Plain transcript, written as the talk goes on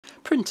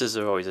Printers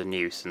are always a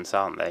nuisance,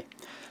 aren't they?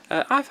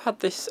 I've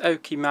had this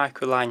Oki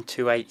Microline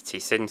 280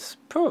 since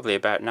probably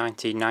about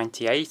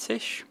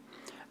 1998ish.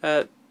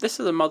 This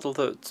is a model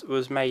that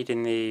was made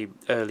in the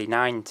early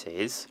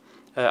 90s.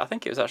 I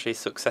think it was actually a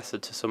successor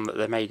to some that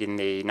they made in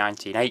the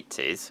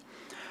 1980s.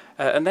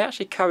 And they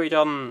actually carried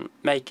on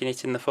making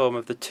it in the form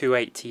of the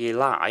 280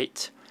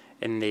 Lite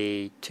in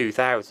the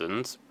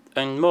 2000s,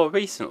 and more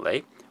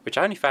recently, which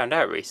I only found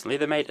out recently,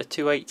 they made a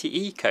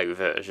 280 Eco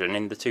version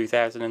in the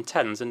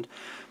 2010s, and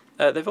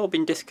they've all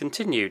been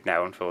discontinued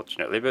now,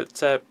 unfortunately, but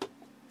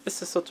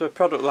this is sort of a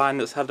product line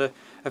that's had a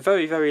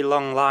very, very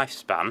long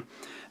lifespan.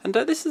 And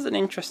this is an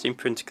interesting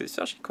printer because it's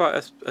actually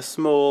quite a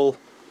small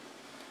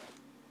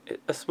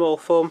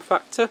form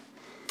factor.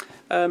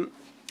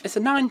 It's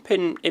a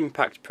 9-pin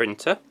impact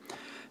printer.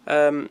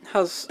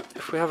 Has,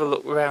 if we have a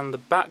look around the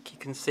back, you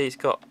can see it's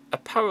got a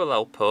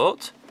parallel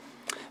port.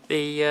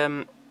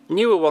 The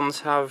newer ones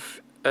have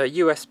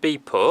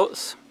USB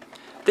ports.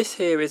 This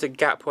here is a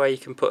gap where you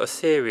can put a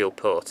serial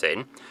port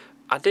in.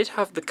 I did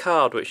have the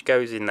card which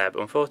goes in there,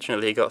 but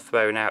unfortunately it got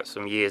thrown out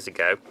some years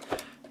ago.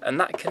 And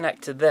that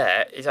connector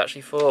there is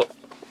actually for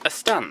a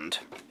stand,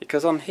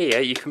 because on here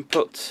you can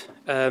put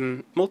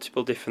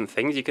multiple different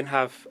things. You can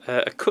have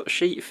a cut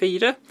sheet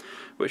feeder,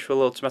 which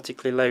will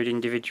automatically load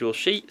individual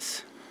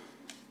sheets,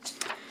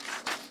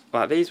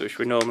 like these, which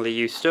we're normally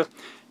used to.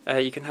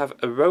 You can have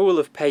a roll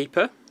of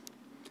paper.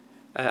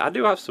 I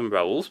do have some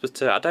rolls,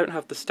 but I don't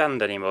have the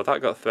stand anymore,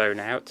 that got thrown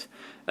out.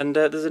 And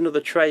there's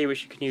another tray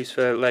which you can use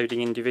for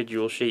loading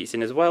individual sheets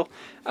in as well.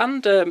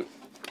 And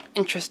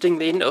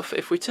interestingly enough,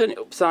 if we turn it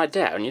upside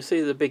down, you'll see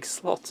there's a big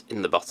slot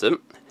in the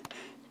bottom.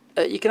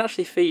 You can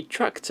actually feed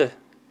tractor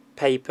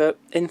paper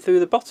in through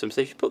the bottom.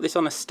 So if you put this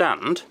on a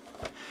stand,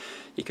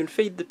 you can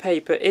feed the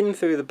paper in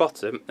through the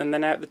bottom and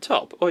then out the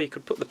top, or you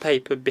could put the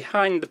paper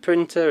behind the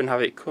printer and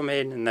have it come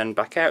in and then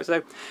back out.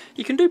 So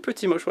you can do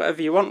pretty much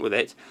whatever you want with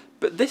it,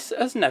 but this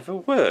has never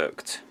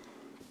worked.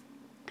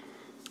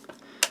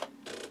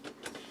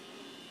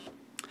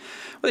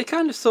 Well, it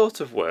kind of sort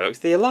of works.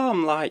 The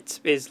alarm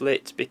light is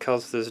lit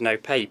because there's no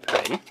paper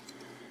in.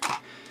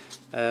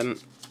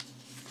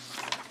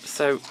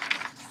 So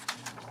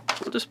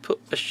we'll just put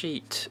a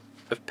sheet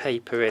of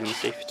paper in and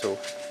see if it'll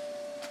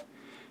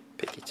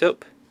pick it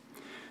up.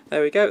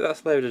 There we go,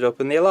 that's loaded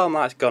up and the alarm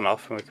light's gone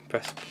off, and we can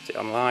put it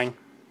online.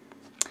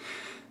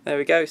 There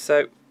we go,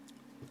 so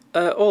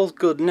all's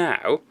good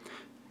now,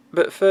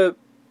 but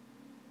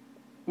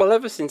well,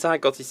 ever since I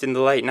got it in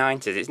the late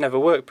 90s, it's never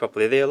worked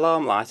properly. The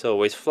alarm light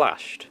always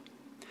flashed,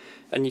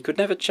 and you could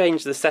never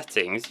change the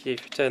settings. If you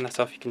turn that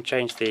off, you can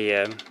change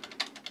the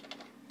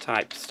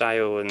type,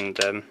 style and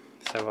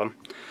so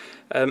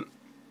on.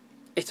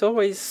 It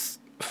always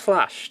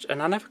flashed,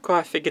 and I never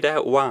quite figured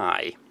out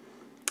why.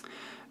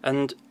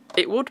 And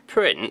it would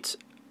print,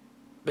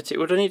 but it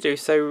would only do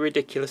so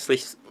ridiculously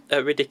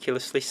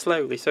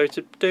slowly. So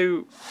to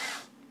do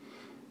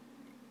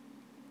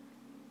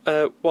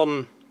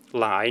one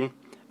line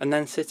and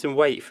then sit and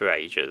wait for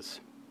ages,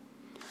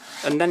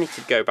 and then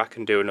it'd go back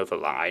and do another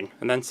line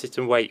and then sit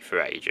and wait for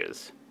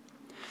ages,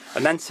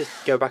 and then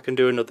go back and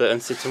do another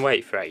and sit and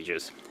wait for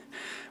ages.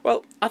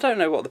 Well, I don't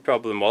know what the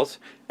problem was.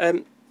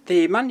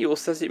 The manual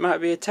says it might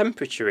be a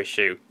temperature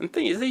issue, and the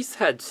thing is, these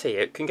heads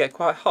here can get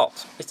quite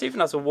hot. It even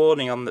has a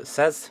warning on that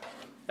says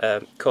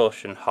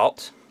caution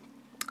hot,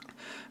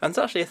 and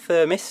there's actually a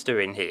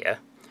thermistor in here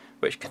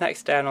which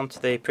connects down onto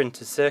the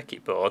printer's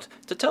circuit board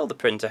to tell the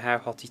printer how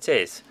hot it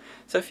is.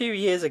 So a few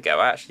years ago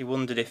I actually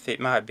wondered if it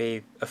might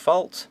be a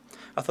fault.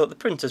 I thought the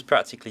printer's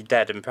practically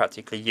dead and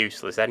practically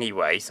useless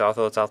anyway, so I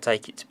thought I'll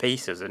take it to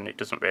pieces and it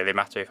doesn't really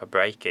matter if I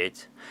break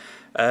it.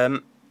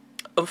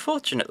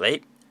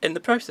 Unfortunately, in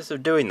the process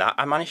of doing that,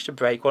 I managed to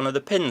break one of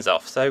the pins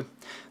off, so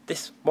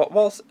this, what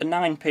was a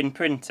 9-pin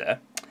printer,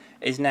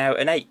 is now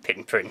an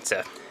 8-pin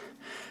printer.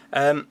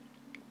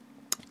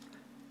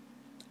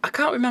 I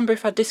can't remember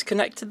if I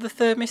disconnected the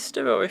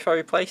thermistor or if I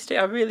replaced it.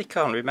 I really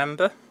can't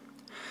remember.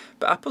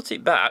 But I put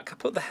it back, I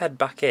put the head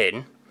back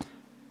in,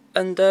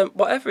 and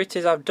whatever it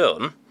is I've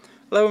done,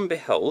 lo and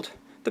behold,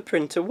 the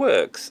printer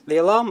works. The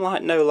alarm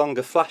light no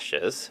longer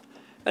flashes,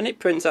 and it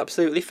prints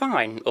absolutely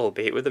fine,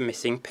 albeit with a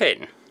missing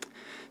pin.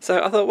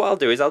 So I thought what I'll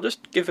do is I'll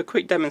just give a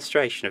quick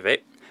demonstration of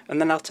it, and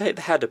then I'll take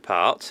the head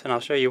apart and I'll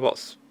show you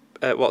what's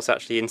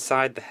actually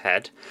inside the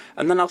head,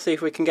 and then I'll see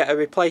if we can get a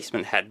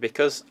replacement head,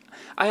 because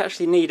I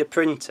actually need a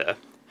printer.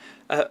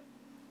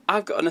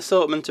 I've got an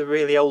assortment of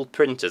really old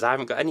printers. I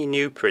haven't got any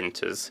new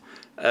printers,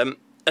 and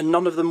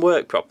none of them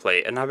work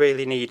properly, and I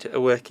really need a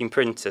working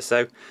printer.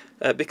 So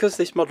because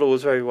this model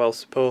was very well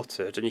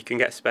supported and you can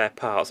get spare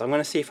parts, I'm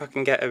going to see if I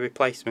can get a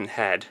replacement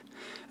head,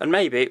 and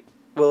maybe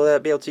we'll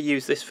be able to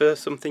use this for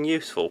something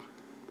useful.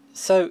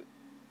 So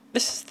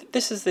this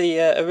is the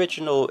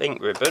original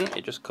ink ribbon.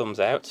 It just comes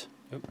out.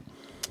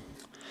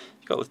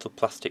 It's got a little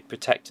plastic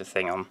protector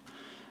thing on,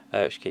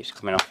 which keeps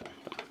coming off.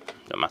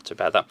 Don't matter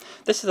about that.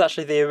 This is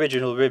actually the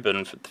original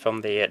ribbon from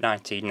the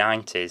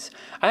 1990s.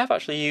 I have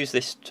actually used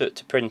this to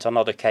print on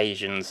odd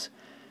occasions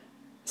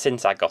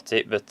since I got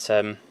it, but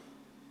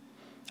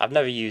I've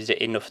never used it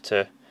enough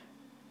to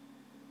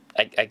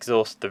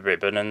exhaust the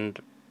ribbon, and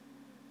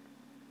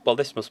well,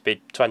 this must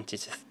be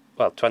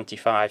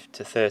 25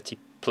 to 30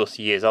 plus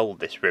years old,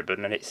 this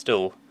ribbon, and it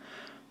still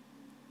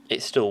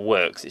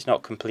works. It's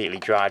not completely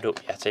dried up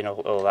yet in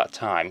all that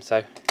time.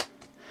 So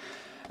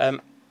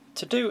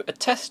to do a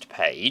test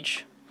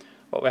page,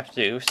 what we have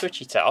to do is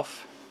switch it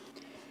off.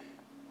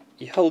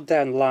 You hold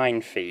down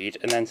line feed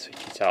and then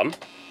switch it on,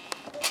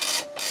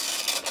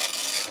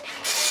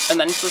 and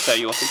then it will show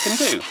you what it can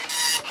do.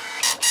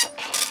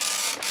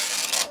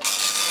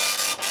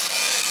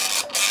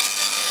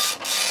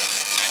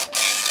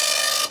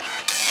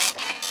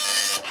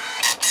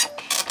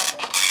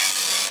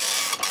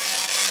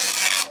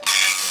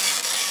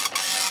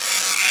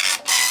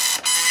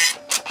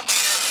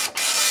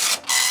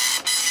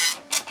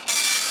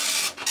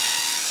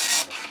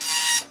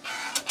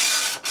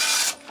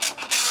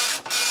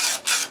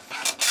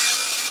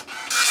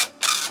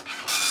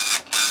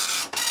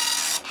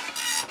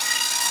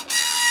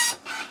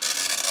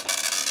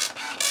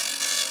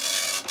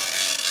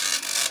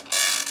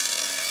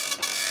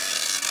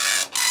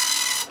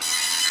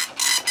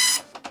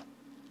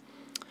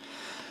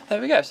 There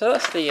we go, so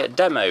that's the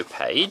demo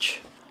page.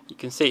 You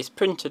can see it's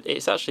printed,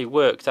 it's actually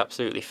worked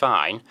absolutely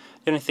fine.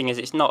 The only thing is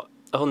it's not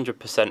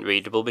 100%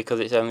 readable because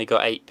it's only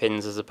got 8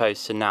 pins as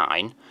opposed to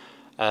 9.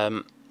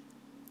 I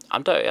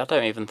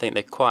don't even think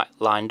they're quite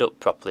lined up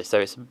properly, so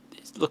it's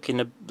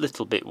looking a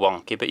little bit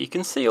wonky, but you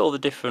can see all the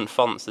different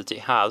fonts that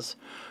it has.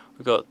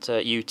 We've got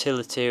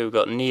utility, we've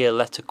got near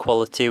letter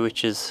quality,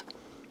 which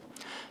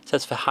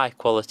says for high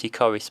quality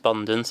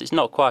correspondence. It's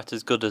not quite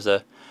as good as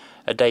a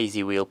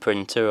daisy wheel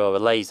printer or a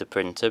laser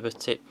printer,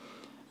 but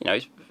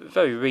it's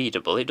very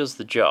readable. It does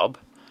the job.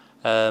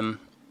 Then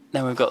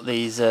we've got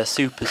these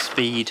super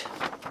speed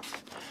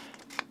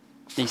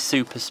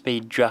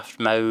draft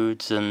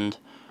modes, and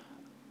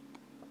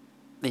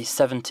these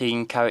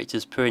 17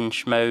 characters per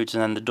inch modes,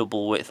 and then the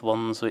double width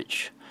ones,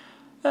 which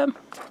they'll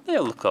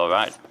look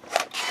alright.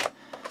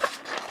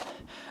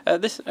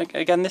 This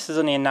is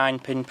only a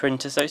 9-pin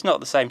printer, so it's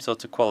not the same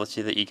sort of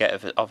quality that you get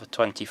of a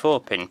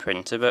 24-pin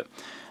printer, but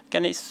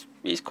again, it's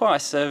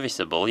quite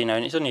serviceable,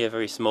 and it's only a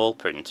very small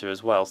printer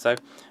as well, so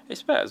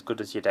it's about as good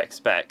as you'd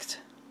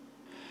expect.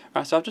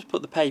 Right, so I've just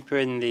put the paper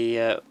in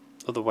the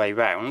other way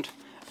round,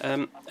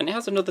 and it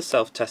has another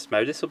self-test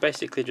mode. This will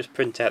basically just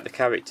print out the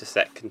character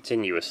set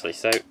continuously.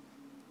 So if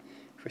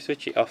we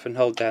switch it off and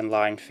hold down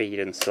line feed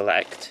and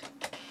select,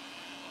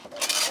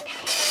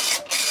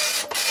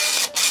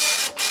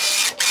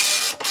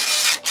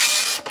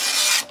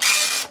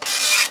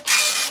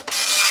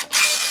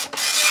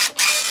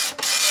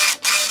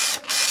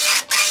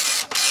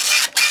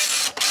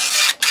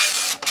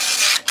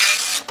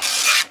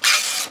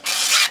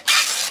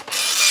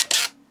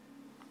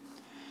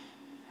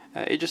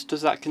 it just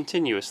does that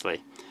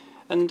continuously.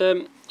 And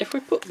if we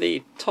put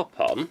the top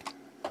on,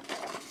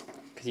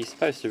 because you're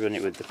supposed to run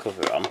it with the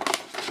cover on,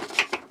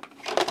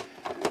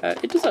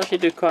 it does actually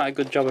do quite a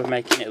good job of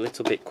making it a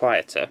little bit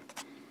quieter.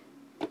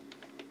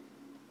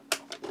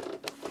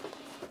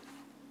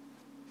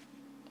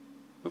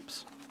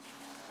 Oops,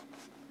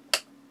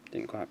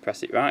 didn't quite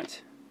press it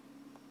right.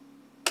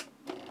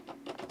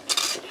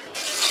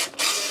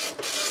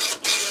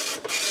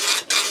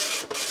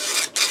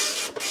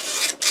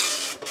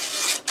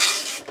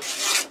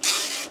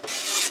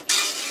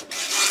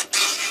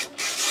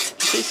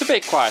 It's a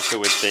bit quieter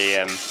with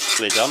the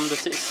lid on,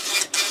 but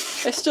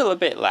it's still a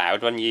bit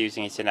loud when you're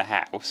using it in a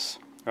house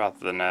rather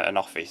than an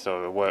office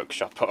or a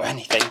workshop or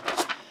anything.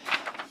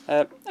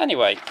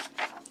 Anyway,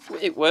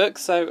 it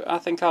works, so I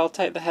think I'll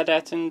take the head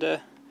out and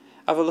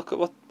have a look at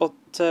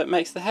what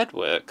makes the head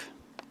work.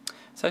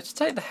 So to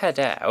take the head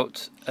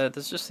out,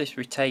 there's just this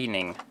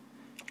retaining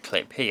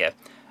clip here,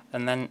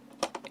 and then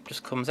it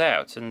just comes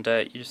out, and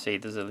you just see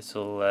there's a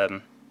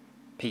little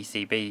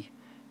PCB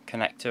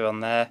connector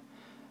on there,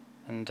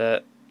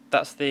 and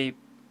that's the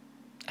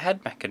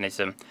head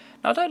mechanism.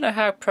 Now, I don't know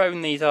how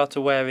prone these are to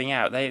wearing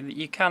out. They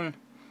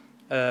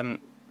are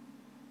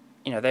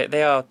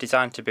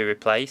designed to be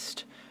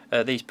replaced.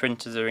 These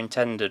printers are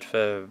intended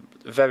for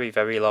very,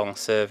 very long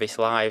service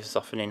lives,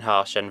 often in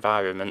harsh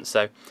environments.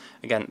 So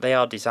again, they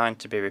are designed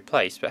to be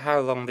replaced, but how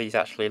long these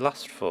actually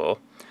last for,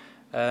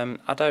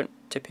 I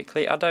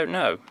don't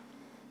know.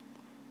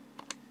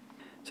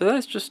 So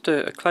that's just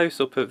a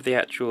close-up of the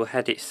actual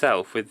head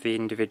itself with the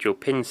individual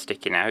pins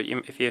sticking out.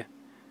 If you're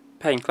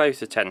paying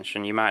close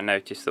attention, you might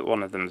notice that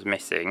one of them's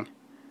missing.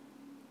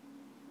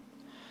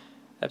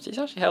 But it's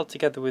actually held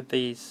together with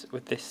this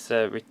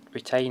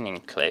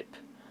retaining clip.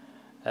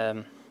 It's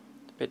a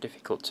bit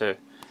difficult to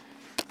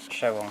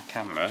show on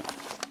camera.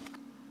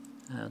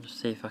 I'll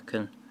just see if I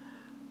can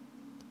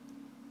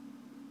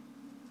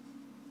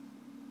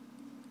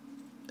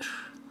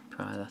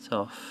pry that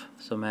off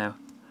somehow.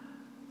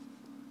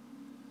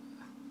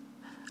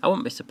 I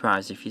wouldn't be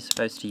surprised if you're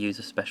supposed to use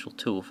a special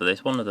tool for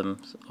this. One of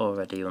them's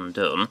already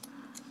undone,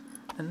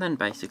 and then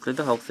basically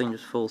the whole thing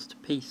just falls to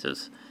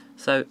pieces.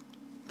 So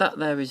that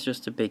there is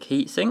just a big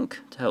heatsink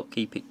to help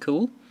keep it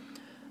cool.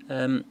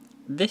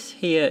 This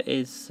here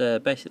is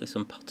basically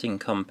some potting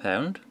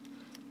compound,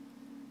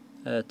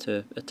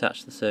 to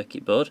attach the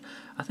circuit board.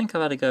 I think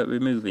I've had a go at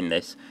removing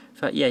this. In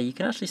fact, yeah, you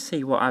can actually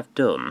see what I've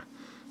done.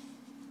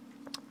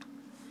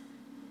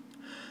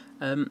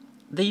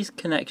 These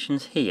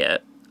connections here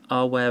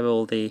are where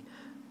all the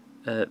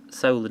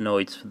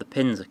solenoids for the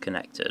pins are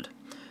connected,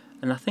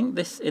 and I think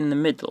this in the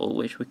middle,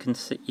 which we can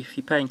see if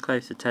you're paying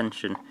close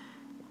attention,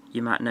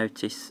 you might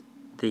notice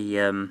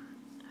the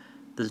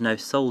there's no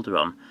solder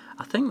on.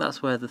 I think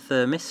that's where the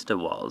thermistor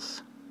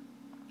was,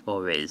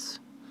 or is.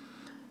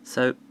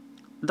 So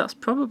that's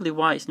probably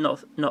why it's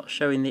not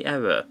showing the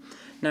error.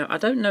 Now I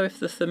don't know if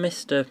the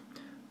thermistor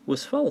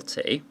was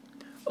faulty,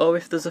 or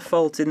if there's a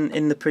fault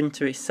in the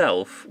printer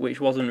itself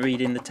which wasn't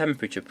reading the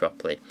temperature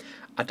properly.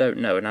 I don't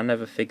know, and I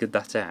never figured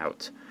that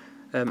out.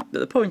 But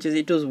the point is,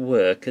 it does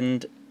work,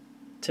 and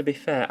to be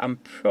fair, I'm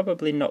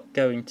probably not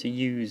going to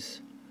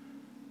use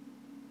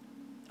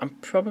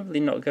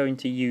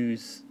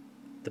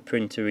the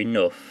printer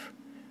enough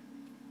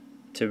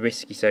to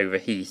risk it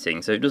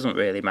overheating, so it doesn't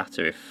really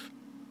matter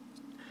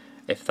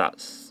if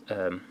that's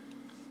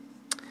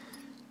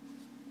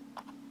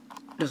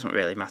doesn't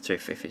really matter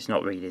if it's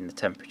not reading the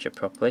temperature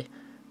properly.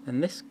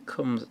 And this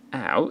comes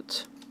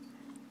out,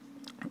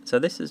 so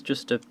this is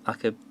just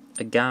like a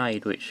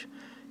guide which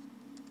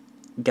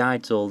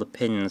guides all the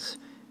pins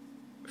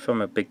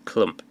from a big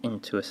clump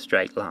into a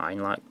straight line,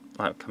 like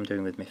I'm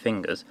doing with my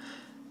fingers.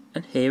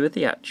 And here are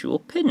the actual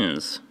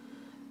pins.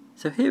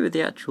 So here are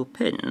the actual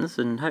pins,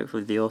 and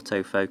hopefully the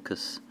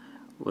autofocus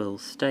will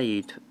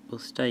stay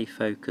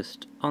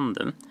focused on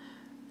them.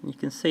 And you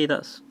can see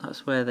that's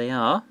where they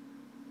are.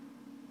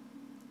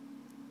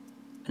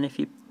 And if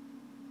you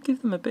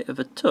give them a bit of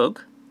a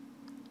tug,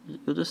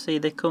 you'll just see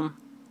they come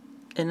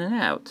in and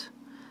out.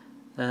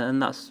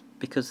 And that's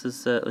because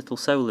there's little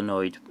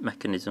solenoid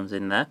mechanisms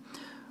in there,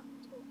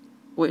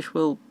 which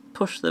will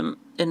push them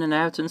in and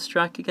out and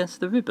strike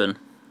against the ribbon.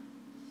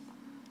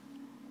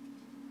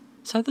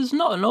 So there's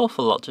not an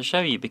awful lot to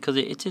show you, because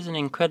it is an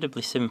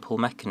incredibly simple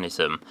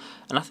mechanism,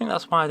 and I think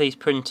that's why these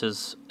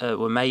printers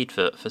were made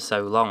for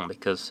so long,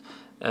 because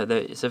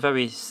it's a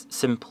very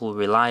simple,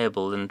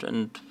 reliable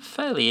and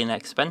fairly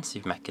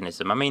inexpensive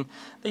mechanism. I mean,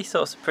 these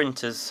sorts of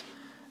printers,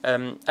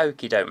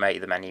 Oki don't make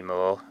them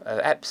anymore,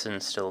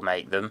 Epson still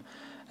make them.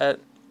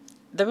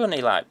 They're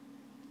only like,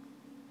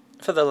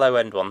 for the low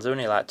end ones, they're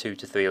only like £200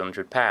 to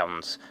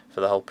 £300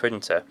 for the whole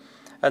printer.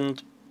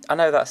 And I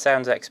know that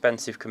sounds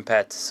expensive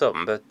compared to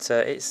some, but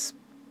it's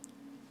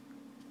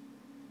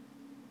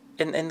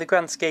in the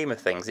grand scheme of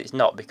things, it's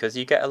not, because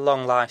you get a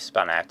long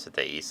lifespan out of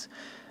these.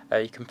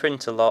 You can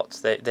print a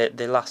lot,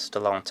 they last a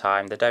long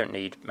time, they don't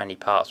need many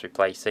parts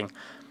replacing,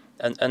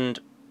 and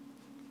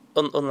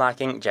unlike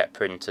inkjet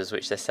printers,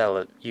 which they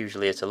sell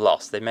usually at a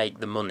loss, they make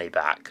the money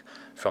back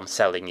from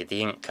selling you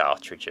the ink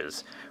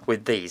cartridges.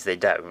 With these they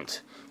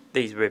don't.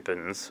 These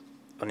ribbons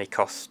only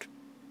cost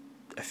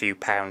a few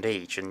 £1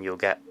 each, and you'll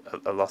get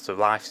a lot of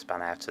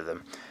lifespan out of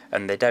them,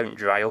 and they don't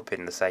dry up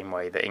in the same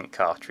way that ink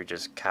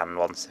cartridges can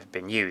once they've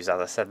been used.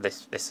 As I said,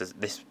 this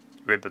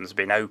ribbon's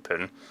been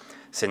open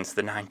since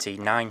the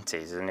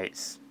 1990s, and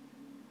it's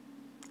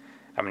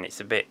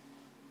a bit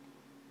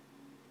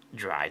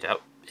dried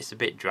up.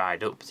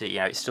 But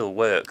it still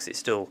works. It's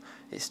still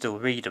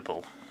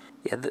readable.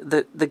 Yeah,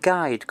 the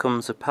guide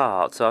comes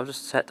apart, so I've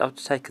just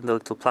taken the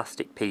little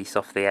plastic piece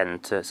off the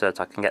end so that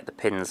I can get the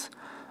pins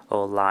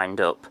all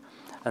lined up,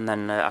 and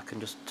then I can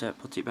just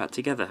put it back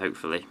together,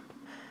 hopefully.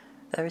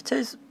 There it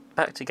is,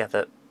 back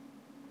together.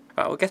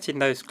 Right, well, getting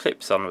those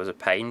clips on was a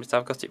pain, but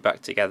I've got it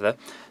back together,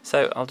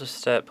 so I'll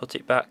just put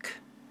it back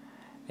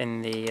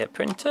in the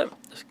printer. I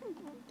was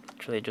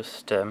going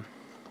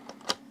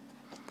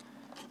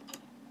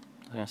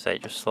to say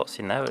it just slots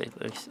in there,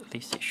 but at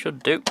least it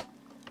should do.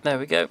 There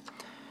we go.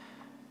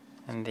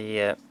 And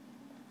the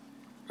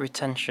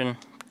retention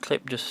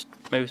clip just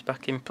moves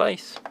back in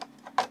place.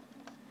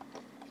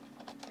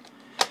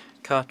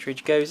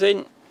 Cartridge goes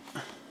in.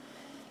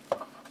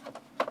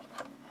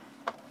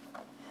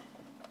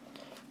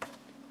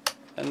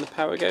 And the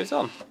power goes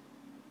on.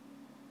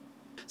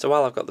 So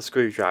while I've got the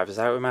screwdrivers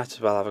out, we might as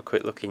well have a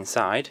quick look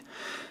inside.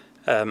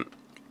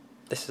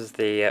 This is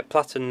the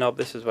platen knob,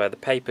 this is where the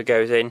paper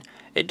goes in.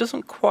 It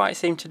doesn't quite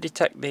seem to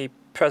detect the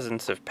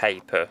presence of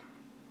paper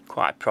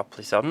quite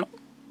properly, so I'm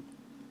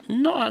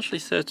not actually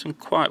certain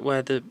quite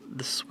where the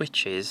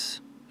switch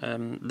is.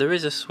 There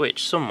is a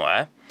switch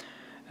somewhere.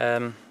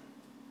 It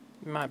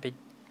might be,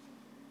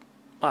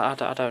 I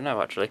don't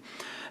know actually.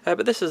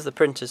 But this is the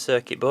printed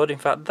circuit board. In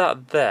fact,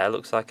 that there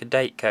looks like a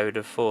date code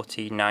of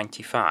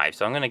 1495,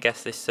 so I'm going to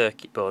guess this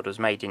circuit board was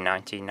made in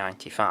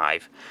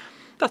 1995.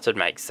 That would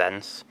make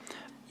sense.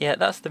 Yeah,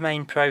 that's the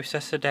main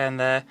processor down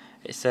there.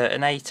 It's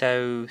an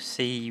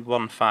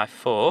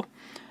 80C154.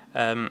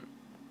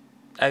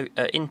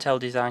 Intel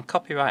design,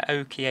 copyright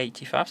Oki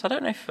 85. So I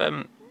don't know if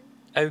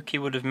Oki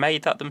would have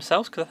made that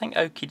themselves, because I think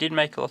Oki did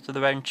make a lot of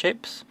their own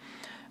chips.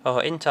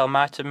 Or Intel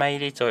might have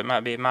made it, or it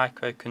might be a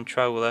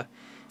microcontroller,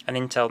 an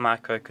Intel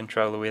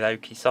microcontroller with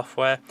Oki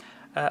software.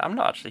 I'm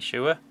not actually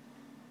sure.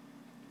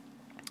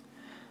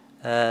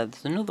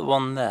 There's another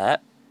one there.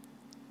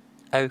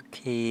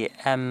 Oki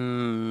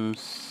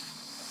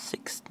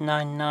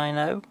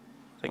M6990, I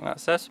think that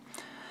says.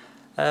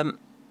 I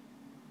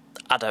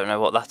don't know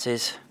what that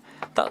is.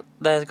 That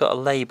there's got a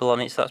label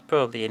on it, so that's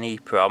probably an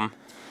EEPROM.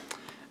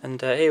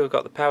 And here we've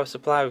got the power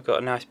supply. We've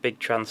got a nice big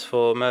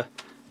transformer.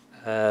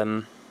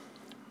 There's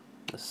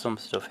some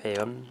stuff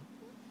here. I'm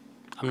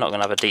not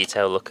going to have a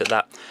detailed look at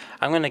that.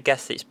 I'm going to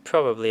guess it's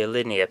probably a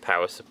linear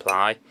power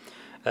supply.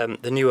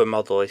 The newer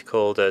model is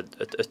called a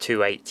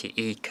 280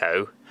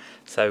 Eco,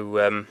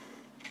 so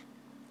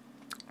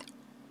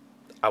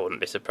I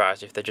wouldn't be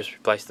surprised if they just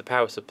replaced the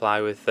power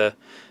supply with a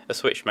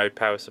switch mode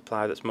power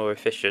supply that's more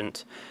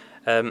efficient.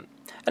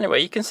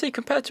 Anyway, you can see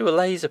compared to a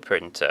laser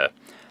printer,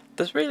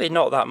 there's really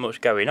not that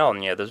much going on.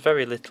 There's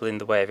very little in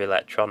the way of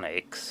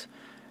electronics.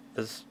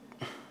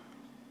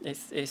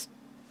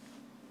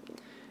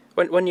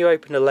 When you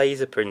open a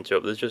laser printer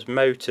up, there's just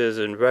motors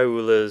and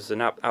rollers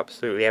and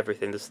absolutely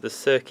everything. There's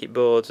circuit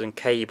boards and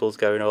cables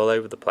going all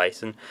over the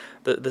place, and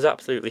there's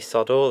absolutely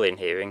sod all in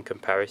here in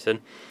comparison.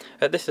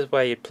 This is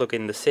where you'd plug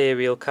in the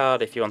serial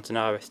card if you want an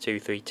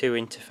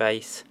RS-232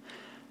 interface.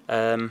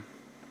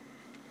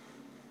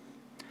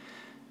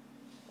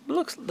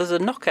 Looks, there's a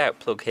knockout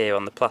plug here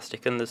on the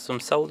plastic, and there's some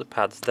solder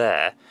pads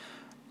there.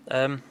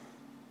 Yeah,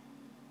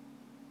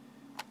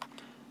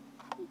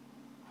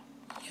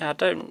 I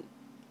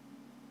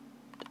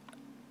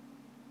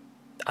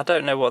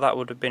don't know what that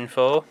would have been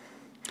for.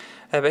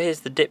 But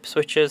here's the dip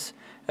switches.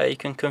 You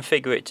can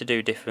configure it to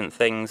do different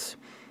things,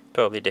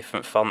 probably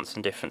different fonts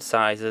and different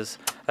sizes.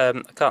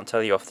 I can't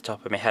tell you off the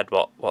top of my head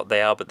what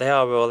they are, but they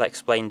are all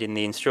explained in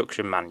the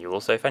instruction manual.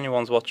 So if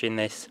anyone's watching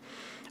this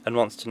and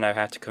wants to know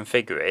how to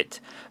configure it,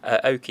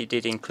 Oki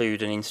did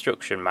include an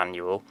instruction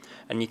manual,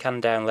 and you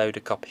can download a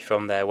copy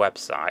from their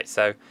website.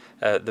 So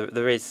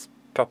there is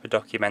proper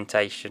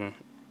documentation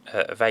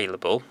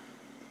available.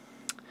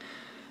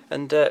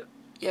 And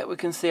yeah, we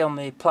can see on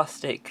the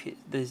plastic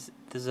there's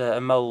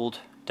a mould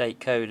date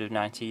code of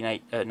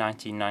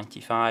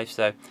 1995.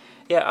 So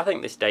yeah, I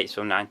think this date's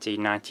from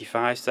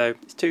 1995. So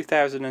it's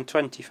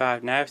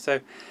 2025 now. So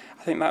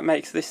I think that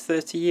makes this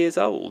 30 years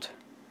old.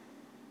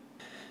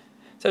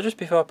 So just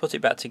before I put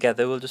it back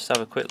together, we'll just have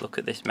a quick look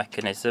at this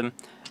mechanism.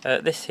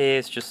 This here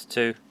is just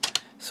to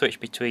switch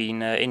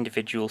between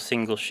individual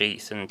single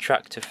sheets and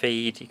tractor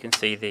feed. You can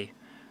see the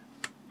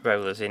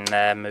rollers in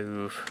there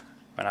move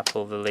when I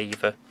pull the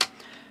lever.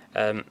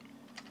 In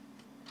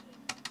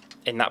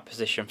that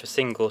position for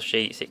single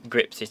sheets, it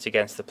grips it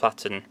against the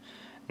platen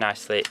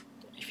nicely.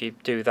 If you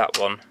do that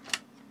one,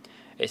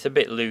 it's a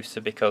bit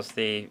looser because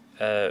the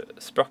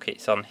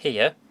sprockets on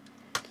here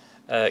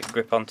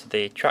grip onto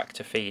the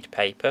tractor feed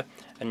paper,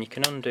 and you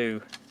can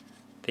undo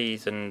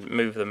these and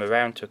move them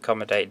around to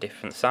accommodate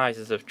different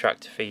sizes of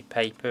tractor feed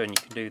paper, and you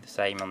can do the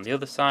same on the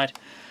other side.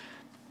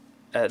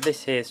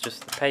 This here is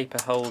just the paper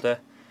holder,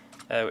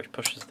 which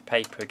pushes the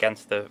paper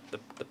against the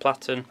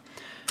platen.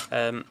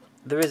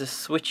 There is a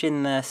switch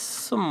in there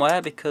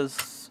somewhere,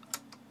 because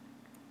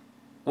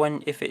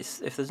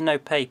if there's no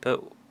paper,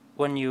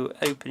 when you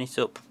open it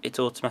up, it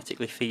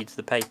automatically feeds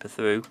the paper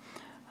through.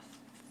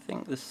 I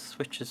think the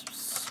switch is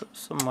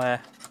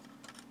somewhere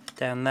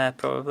down there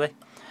probably.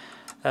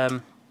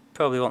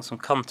 Probably want some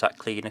contact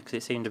cleaner because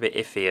it seemed a bit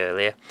iffy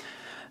earlier.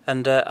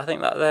 And I think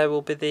that there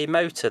will be the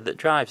motor that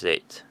drives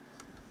it.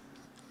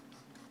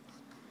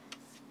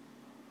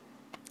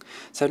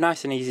 So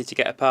nice and easy to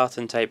get apart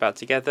and take back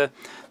together.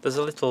 There's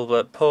a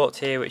little port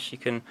here which you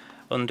can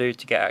undo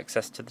to get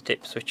access to the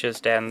dip switches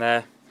down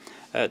there.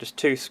 Just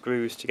 2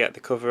 screws to get the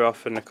cover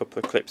off and a couple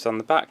of clips on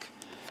the back.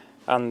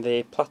 And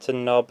the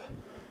platen knob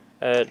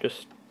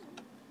just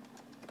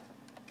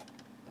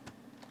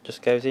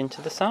goes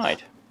into the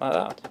side like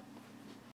that.